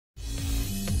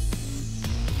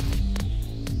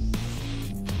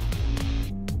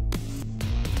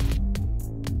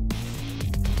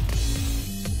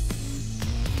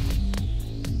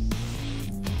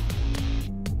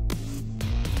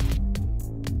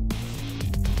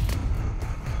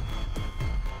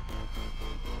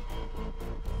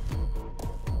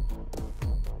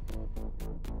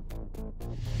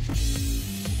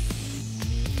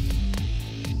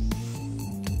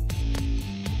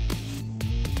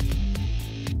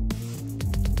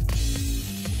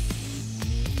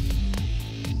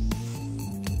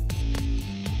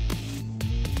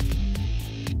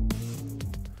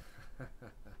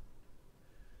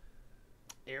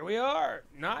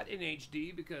not in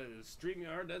HD because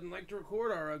StreamYard doesn't like to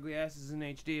record our ugly asses in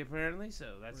HD apparently,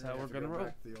 so that's how we're gonna roll.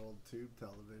 Back to the old tube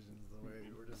televisions, the way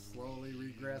we're just slowly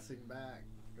regressing back.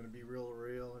 Gonna be real,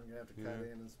 and you have to cut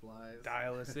in and splice.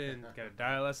 Dial us in. Gotta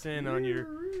dial us in on your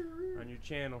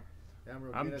channel. Yeah,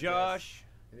 I'm Josh.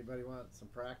 Anybody want some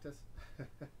practice?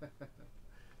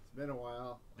 It's been a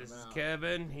while. This is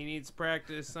Kevin. He needs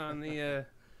practice on the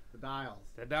dials.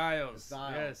 The dials.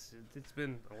 Yes, it's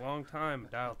been a long time.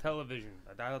 A dial television.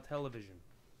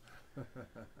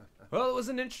 Well, it was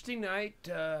an interesting night.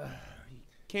 You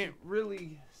can't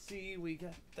really see. We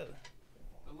got the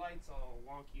lights all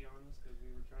wonky on us because we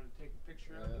were trying to take a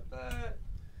picture of it. But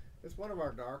it's one of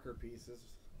our darker pieces.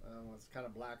 It's kind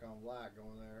of black on black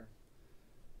going there,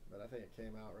 but I think it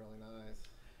came out really nice.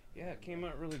 Yeah, it came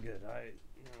out really good.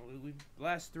 We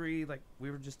last three, like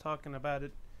we were just talking about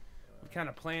it. We kind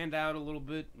of planned out a little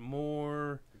bit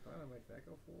more. You plan to make that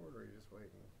go forward, or are you just waiting?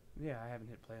 Yeah, I haven't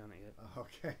hit play on it yet.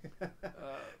 Okay.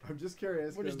 I'm just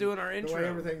curious. We're just doing our intro. The way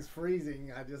everything's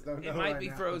freezing, I just don't know. It might be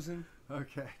frozen.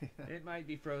 Okay. It might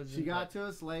be frozen. She got to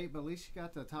us late, but at least she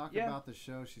got to talk about the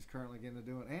show she's currently getting to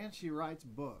do it, and she writes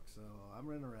books, so I'm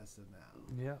interested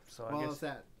now. Yeah. So I guess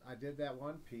that I did that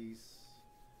one piece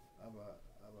of a.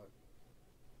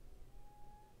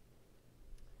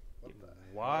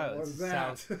 Wow, what it's is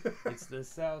that? It's the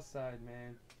south side,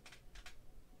 man.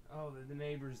 Oh, the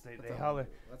neighbors they holler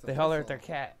at their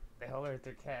cat. They holler at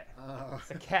their cat.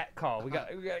 It's a cat call. We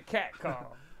got a cat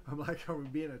call. I'm like, are we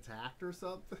being attacked or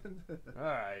something? All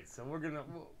right, so we're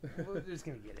just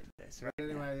gonna get into this, right? But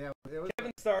anyway, yeah, it was.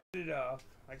 Kevin started it off.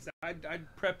 Like I said, I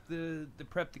prepped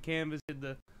the canvas, did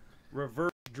the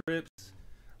reverse drips.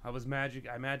 I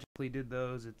magically did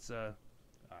those. It's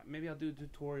maybe I'll do a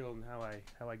tutorial on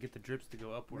how I get the drips to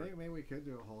go upward. Maybe we could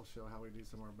do a whole show how we do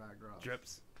some more backdrops.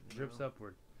 Drips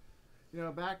upward. You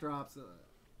know, backdrops.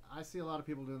 I see a lot of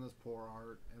people doing this pour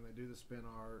art, and they do the spin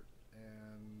art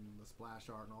and the splash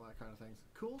art and all that kind of things.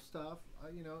 Cool stuff.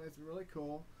 You know, it's really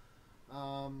cool.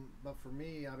 But for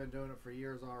me, I've been doing it for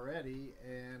years already,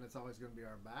 and it's always going to be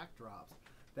our backdrops.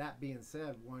 That being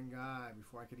said, one guy,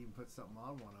 before I could even put something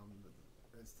on one of them,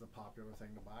 it's the popular thing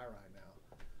to buy right now.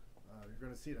 You're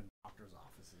going to see it in doctor's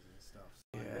offices and stuff.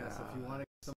 So I guess if you want to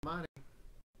get some money,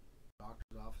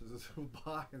 doctor's offices will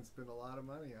buy and spend a lot of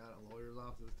money on it. Lawyers'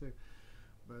 offices too.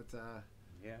 But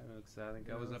yeah, I think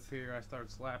I was up here. I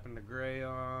started slapping the gray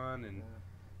on and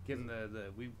getting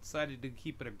we decided to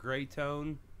keep it a gray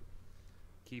tone.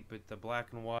 Keep it the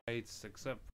black and whites,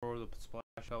 except for the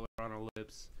splash color on our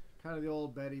lips. Kind of the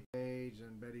old Betty Page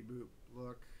and Betty Boop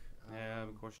look. Yeah,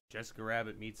 of course, Jessica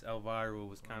Rabbit meets Elvira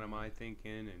was kind of my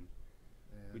thinking, and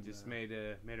we just made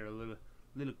her a little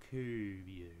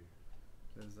curvier.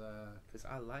 Because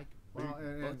I like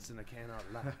butts and I cannot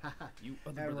lie. You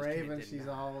and Raven, she's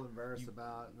all embarrassed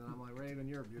about it. And I'm like, Raven,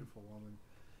 you're a beautiful woman.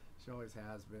 She always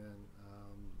has been.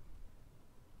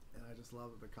 And I just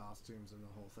love the costumes and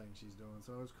the whole thing she's doing.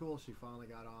 So it was cool. She finally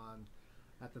got on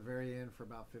at the very end for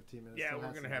about 15 minutes. Yeah,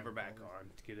 we're going to have her back on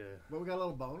to get a... But we got a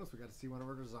little bonus. We got to see one of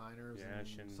her designers.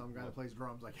 Yeah, and some guy that plays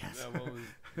drums, I guess. What was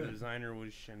the designer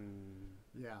was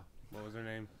Yeah. What was her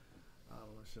name? I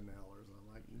don't know, Chanel or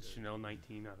something like that. Chanel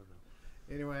 19, I don't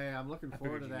know. Anyway, I'm looking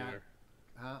forward to that. Her.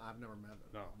 Huh? I've never met her.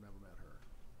 No. I've never met her.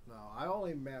 No, I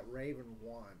only met Raven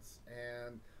once,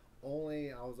 and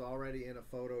I was already in a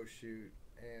photo shoot,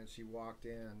 and she walked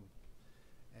in,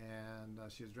 and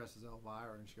she was dressed as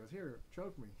Elvira, and she goes, "Here,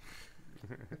 choke me."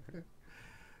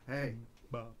 Hey,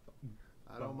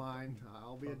 I don't mind.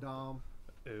 I'll be a dom.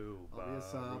 I'll be a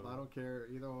sub. I don't care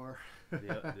either or.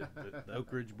 The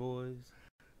Oak Ridge Boys.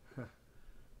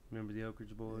 Remember the Oak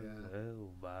Ridge Boys? Yeah.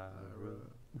 Elvira.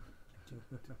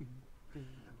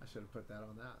 I should have put that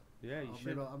on that. Yeah, you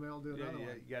should. I'll do another one.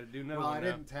 You got to do another one. one. I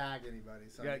didn't tag anybody,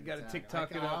 so you got to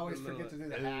TikTok it up. I always forget to do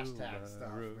the hashtag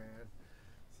stuff, man.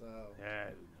 So. Yeah,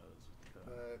 who knows?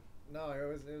 But no, it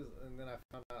was, and then I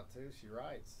found out too. She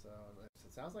writes, so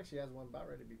it sounds like she has one about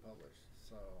ready to be published.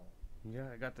 So. Yeah,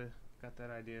 I got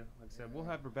that idea. Like I said, we'll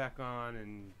have her back on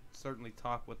and certainly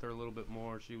talk with her a little bit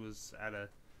more. She was at a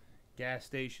gas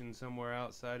station somewhere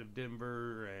outside of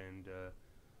Denver and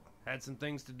had some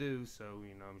things to do, so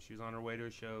she was on her way to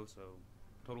a show, so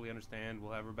totally understand.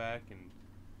 We'll have her back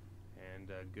and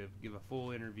give a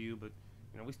full interview, but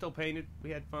we still painted.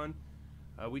 We had fun.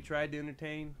 We tried to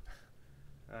entertain.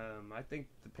 I think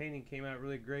the painting came out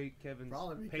really great. Kevin's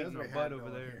painting our butt over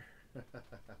there.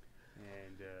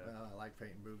 And well, I like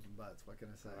painting boobs and butts. What can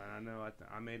I say? I know.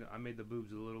 I made the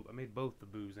boobs I made both the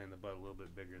boobs and the butt a little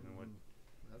bit bigger than what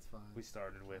That's fine. We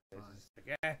started with.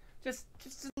 Just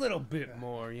a little bit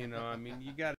more, I mean,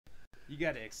 you got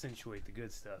to accentuate the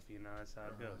good stuff, that's how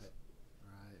it goes.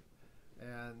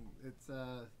 And it's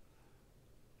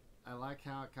I like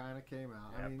how it kind of came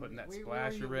out. Yeah, I mean, putting that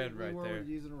splash of red right there. We were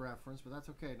using a reference, but that's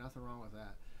okay. Nothing wrong with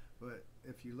that. But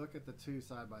if you look at the two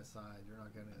side by side, you're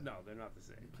not gonna. No, they're not the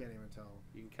same. You can't even tell.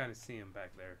 You can kind of see them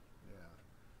back there. Yeah.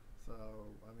 So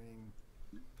I mean,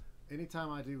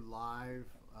 anytime I do live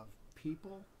of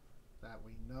people that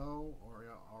we know, or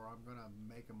I'm gonna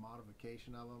make a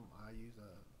modification of them, I use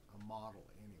a model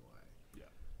anyway. Yeah.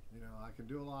 You know, I can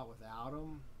do a lot without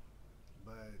them,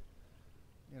 but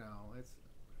you know, it's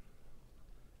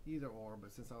either or.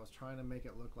 But since I was trying to make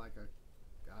it look like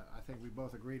I think we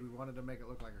both agreed we wanted to make it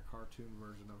look like a cartoon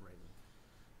version of Raven,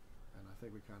 and I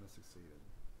think we kind of succeeded.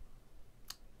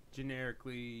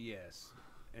 Generically, yes,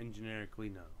 and generically,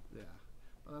 no. Yeah,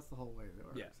 well, that's the whole way it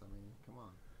works. Yeah. I mean, come on.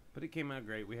 But it came out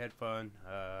great. We had fun.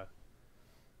 Like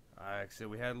I said,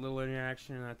 we had a little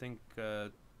interaction. I think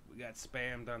we got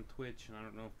spammed on Twitch, and I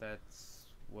don't know if that's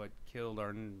what killed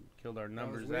our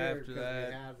numbers after that.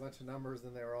 We had a bunch of numbers,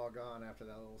 and they were all gone after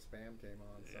that little spam came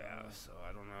on. So. Yeah, so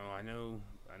I don't know.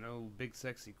 I know Big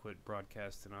Sexy quit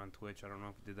broadcasting on Twitch. I don't know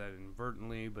if he did that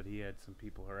inadvertently, but he had some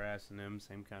people harassing him,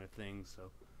 same kind of thing.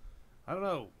 So I don't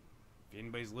know if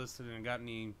anybody's listening and got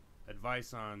any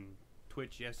advice on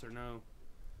Twitch, yes or no.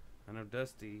 I know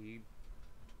Dusty, he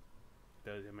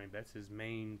does. I mean, that's his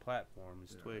main platform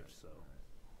is Twitch. Right, so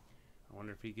right. I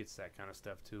wonder if he gets that kind of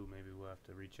stuff too. Maybe we'll have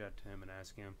to reach out to him and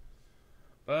ask him.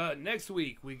 But next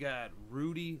week we got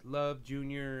Rudy Love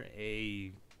Jr.,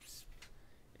 a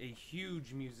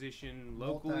huge musician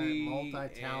locally,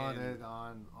 multi-talented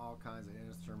on all kinds of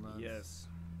instruments. Yes,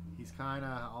 he's kind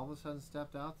of all of a sudden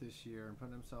stepped out this year and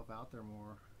putting himself out there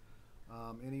more.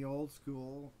 Any old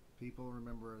school people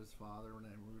remember his father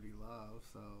named Rudy Love,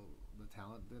 so the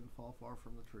talent didn't fall far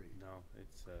from the tree. no,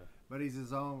 it's But he's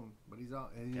his own. But he's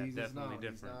definitely his own.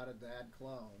 different. He's not a dad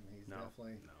clone. He's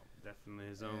definitely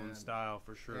his own style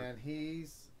for sure. And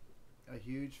he's a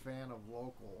huge fan of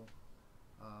local.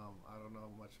 I don't know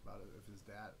much about it. If his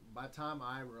dad, by the time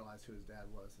I realized who his dad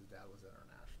was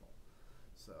international.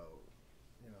 So,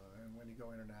 you know, and when you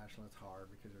go international, it's hard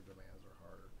because your demands are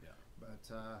harder. Yeah. But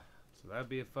so that'd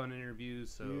be a fun interview.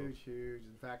 So huge.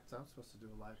 In fact, I'm supposed to do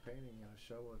a live painting and a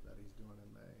show that he's doing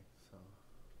in May.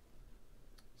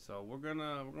 So we're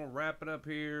gonna wrap it up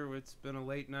here. It's been a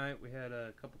late night. We had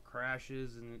a couple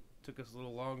crashes and it took us a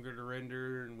little longer to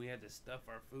render, and we had to stuff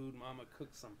our food. Mama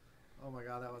cooked some. Oh my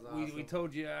God, that was awesome. We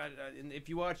told you, and if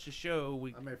you watch the show,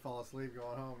 I may fall asleep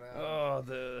going home now. Oh,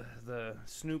 the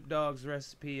Snoop Dogg's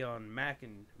recipe on mac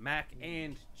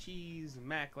and cheese,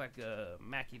 mac like a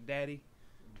Mackie Daddy.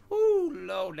 Woo,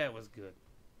 Lord, that was good.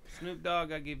 Snoop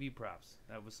Dogg, I give you props.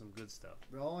 That was some good stuff.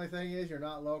 The only thing is, you're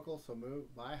not local, so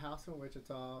buy a house in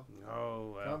Wichita.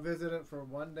 Oh, well. Come visit it for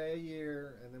 1 day a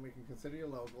year, and then we can consider you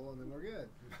local, and then we're good.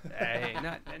 Hey,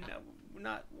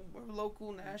 we're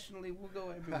local nationally. We'll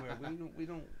go everywhere. We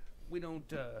don't.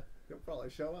 You'll probably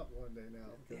show up one day now.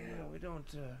 Yeah, we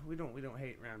don't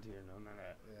hate around here. No, none of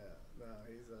that. Yeah, no,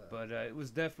 he's. But it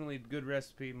was definitely a good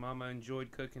recipe. Mama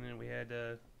enjoyed cooking it. We had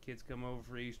kids come over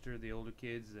for Easter, the older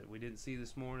kids that we didn't see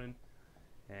this morning,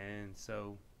 and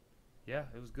so yeah,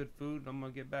 it was good food. I'm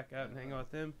gonna get back out and hang out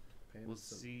with them. We'll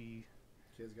see.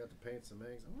 Kids got to paint some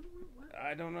eggs.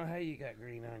 I don't know how you got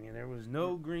green on you. There was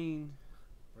no green.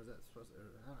 Where's that supposed to?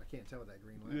 I can't tell what that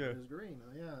green was. Yeah. There's green.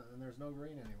 Yeah, and there's no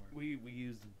green anywhere. We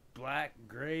used black,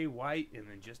 gray, white, and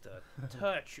then just a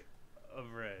touch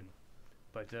of red.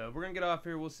 But we're gonna get off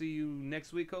here. We'll see you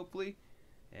next week, hopefully.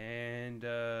 And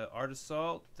Art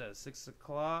Assault 6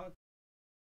 o'clock.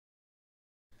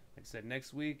 Like I said,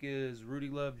 next week is Rudy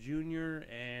Love Jr.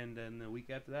 And then the week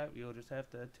after that, you'll just have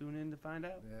to tune in to find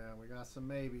out. Yeah, we got some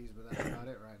maybes, but that's about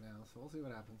it right now. So we'll see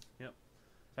what happens. Yep.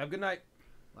 Have a good night.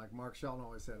 Like Mark Shelton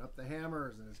always said, up the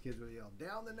hammers, and his kids would yell,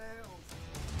 down the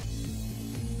nails.